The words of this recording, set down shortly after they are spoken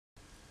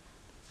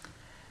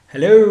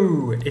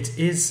Hello, it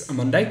is a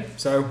Monday,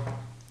 so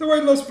the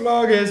weight loss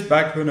vlog is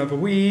back for another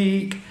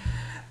week.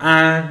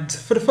 And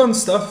for the fun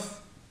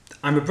stuff,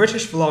 I'm a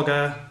British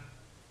vlogger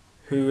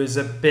who is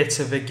a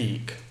bit of a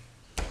geek.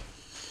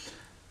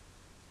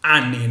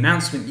 And the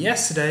announcement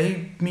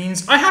yesterday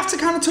means I have to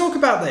kind of talk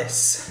about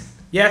this.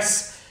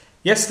 Yes,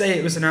 yesterday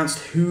it was announced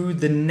who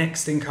the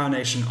next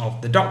incarnation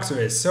of the Doctor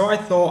is, so I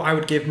thought I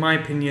would give my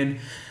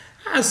opinion,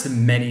 as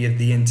many of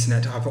the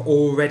internet have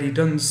already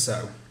done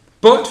so.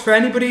 But for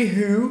anybody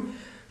who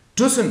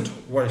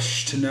doesn't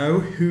wish to know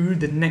who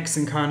the next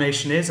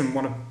incarnation is and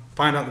want to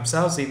find out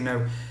themselves, even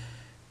though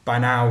by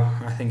now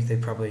I think they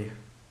probably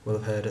will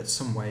have heard it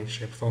some way,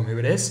 shape or form who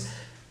it is,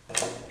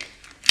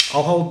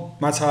 I'll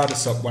hold my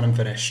TARDIS up when I'm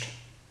finished.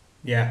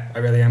 Yeah, I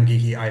really am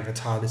geeky. I have a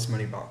TARDIS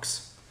money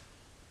box.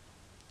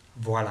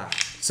 Voila.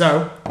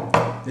 So,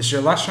 this is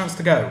your last chance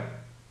to go.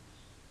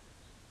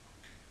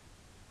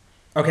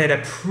 Okay,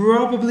 they're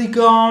probably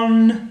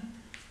gone.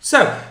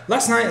 So,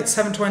 last night at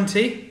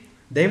 7:20,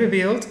 they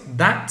revealed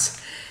that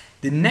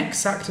the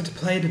next actor to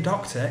play the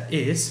Doctor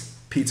is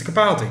Peter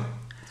Capaldi.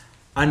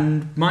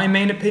 And my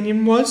main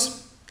opinion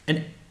was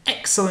an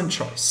excellent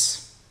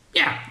choice.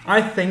 Yeah,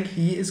 I think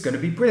he is going to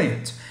be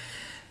brilliant.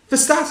 For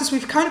starters,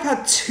 we've kind of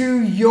had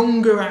two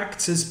younger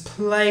actors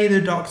play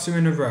the Doctor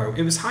in a row.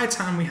 It was high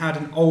time we had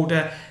an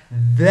older,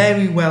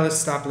 very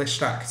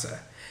well-established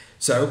actor.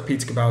 So,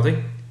 Peter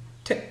Capaldi,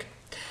 tick.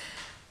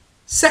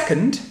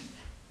 Second,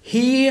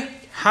 he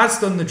has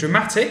done the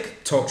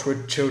dramatic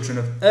Torchwood Children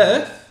of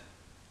Earth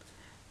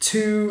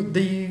to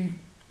the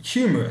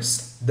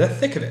humorous, the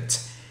thick of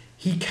it.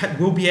 He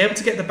will be able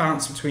to get the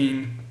balance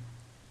between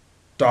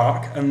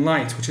dark and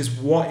light, which is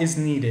what is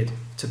needed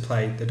to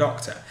play the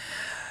Doctor.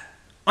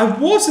 I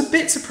was a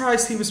bit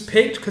surprised he was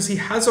picked because he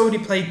has already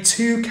played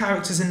two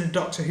characters in the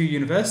Doctor Who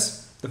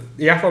universe,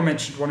 the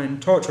aforementioned one in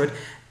Torchwood,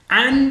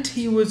 and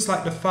he was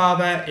like the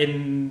father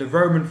in the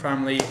Roman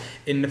family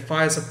in the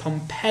Fires of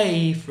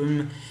Pompeii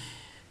from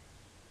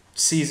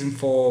Season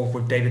 4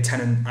 with David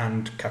Tennant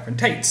and Catherine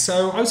Tate.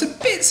 So I was a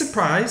bit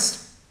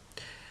surprised,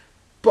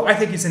 but I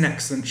think he's an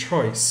excellent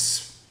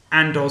choice.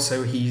 And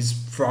also he's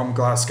from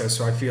Glasgow,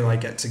 so I feel I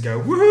get to go,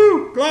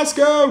 woohoo,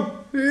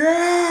 Glasgow,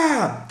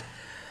 yeah!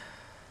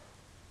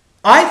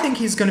 I think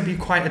he's going to be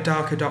quite a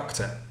darker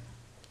Doctor.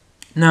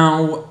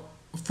 Now,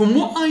 from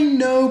what I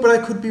know, but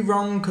I could be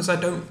wrong because I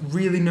don't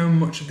really know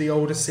much of the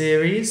older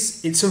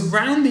series, it's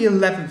around the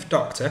 11th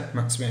Doctor,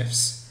 Matt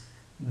Smith's,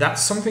 that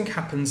something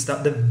happens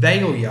that the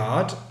Veil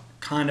Yard,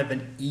 kind of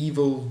an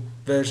evil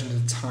version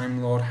of the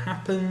Time Lord,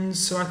 happens.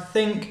 So I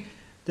think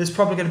there's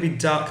probably going to be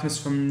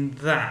darkness from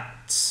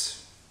that,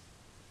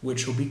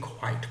 which will be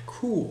quite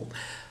cool.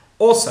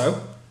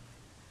 Also,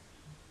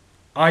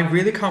 I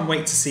really can't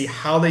wait to see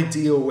how they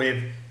deal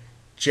with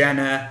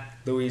Jenna,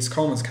 Louise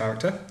Coleman's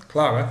character,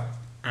 Clara,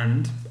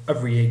 and a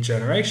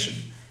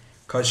Regeneration,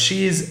 because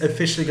she is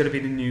officially going to be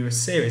the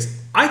newest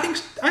series. I think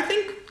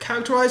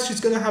character-wise,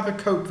 she's going to have a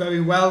cope very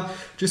well.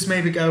 Just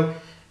maybe go,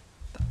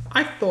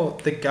 I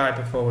thought the guy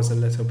before was a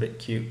little bit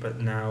cute,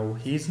 but now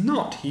he's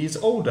not. He's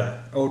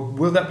older. Or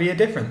will that be a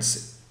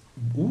difference?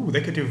 Ooh,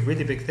 they could do a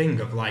really big thing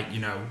of, like, you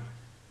know,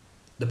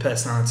 the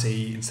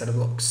personality instead of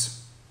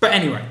looks. But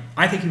anyway,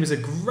 I think he was a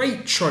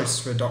great choice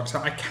for a Doctor.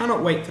 I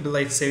cannot wait for the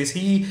latest series.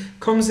 He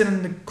comes in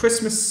on the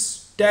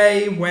Christmas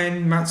day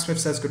when Matt Smith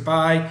says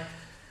goodbye. I'm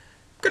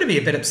going to be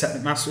a bit upset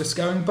that Matt Smith's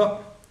going,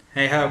 but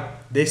hey ho,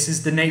 this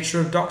is the nature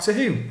of Doctor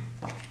Who.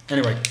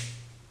 Anyway.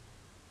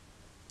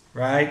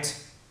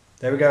 Right.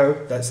 There we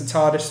go. That's the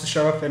TARDIS, the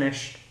show I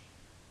finished.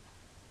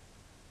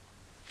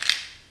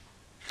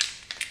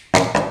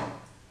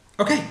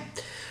 Okay.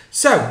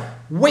 So,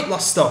 weight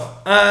loss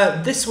stuff.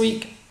 This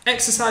week,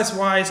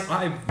 exercise-wise,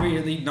 I've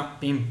really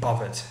not been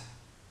bothered.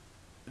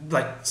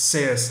 Like,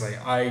 seriously.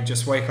 I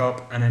just wake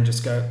up and then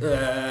just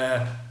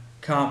go,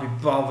 can't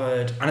be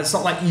bothered. And it's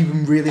not like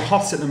even really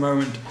hot at the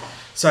moment,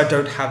 so I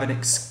don't have an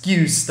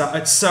excuse that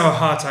it's so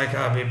hot I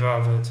can't be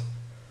bothered.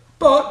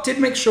 But did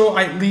make sure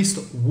I at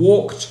least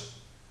walked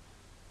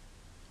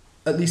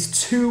at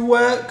least to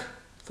work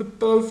for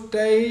both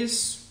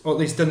days, or at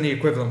least done the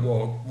equivalent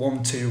walk,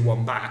 1 to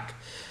 1 back.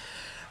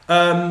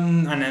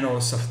 And then all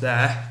the stuff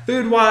there.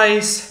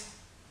 Food-wise,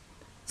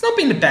 it's not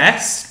been the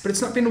best, but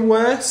it's not been the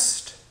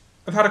worst.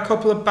 I've had a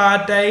couple of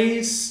bad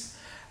days,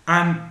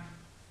 and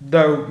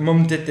though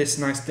Mum did this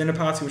nice dinner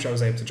party, which I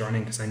was able to join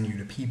in because I knew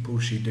the people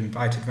she'd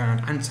invited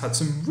round, and had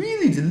some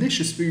really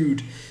delicious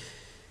food,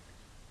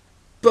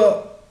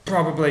 but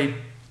probably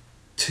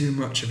too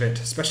much of it,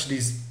 especially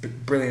these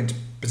brilliant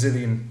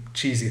Brazilian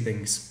cheesy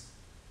things.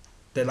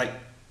 They're like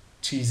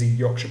cheesy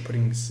Yorkshire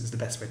puddings is the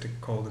best way to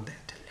call them. They're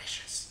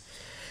delicious.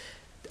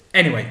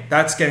 Anyway,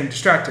 that's getting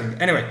distracting.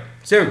 Anyway,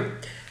 so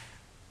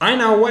I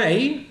now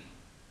weigh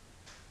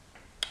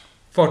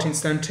 14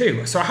 stone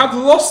 2. So I have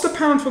lost a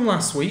pound from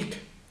last week,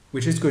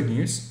 which is good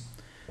news.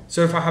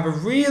 So if I have a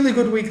really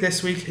good week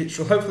this week, it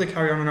shall hopefully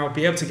carry on and I'll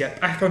be able to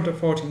get back under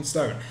 14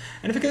 stone.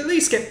 And if I can at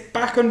least get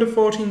back under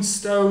 14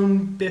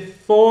 stone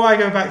before I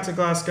go back to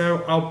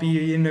Glasgow, I'll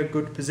be in a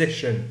good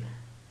position.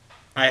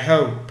 I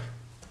hope.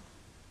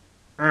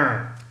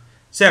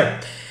 So,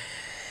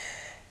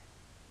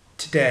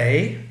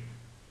 today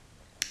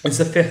is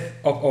the 5th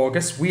of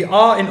August. We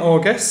are in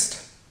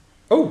August.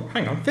 Oh,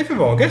 hang on, 5th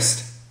of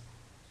August?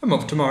 A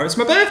month tomorrow, it's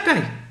my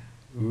birthday.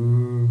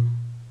 Ooh.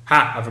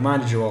 Ha, I've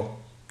reminded you all.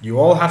 You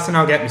all have to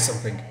now get me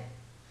something.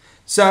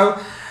 So,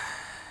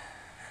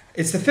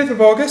 it's the 5th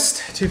of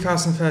August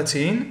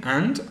 2013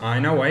 and I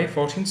now weigh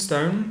 14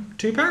 stone,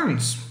 2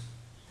 pounds.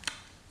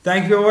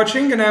 Thank you for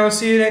watching and I will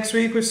see you next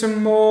week with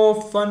some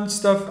more fun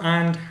stuff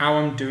and how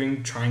I'm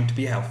doing trying to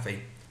be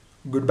healthy.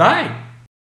 Goodbye.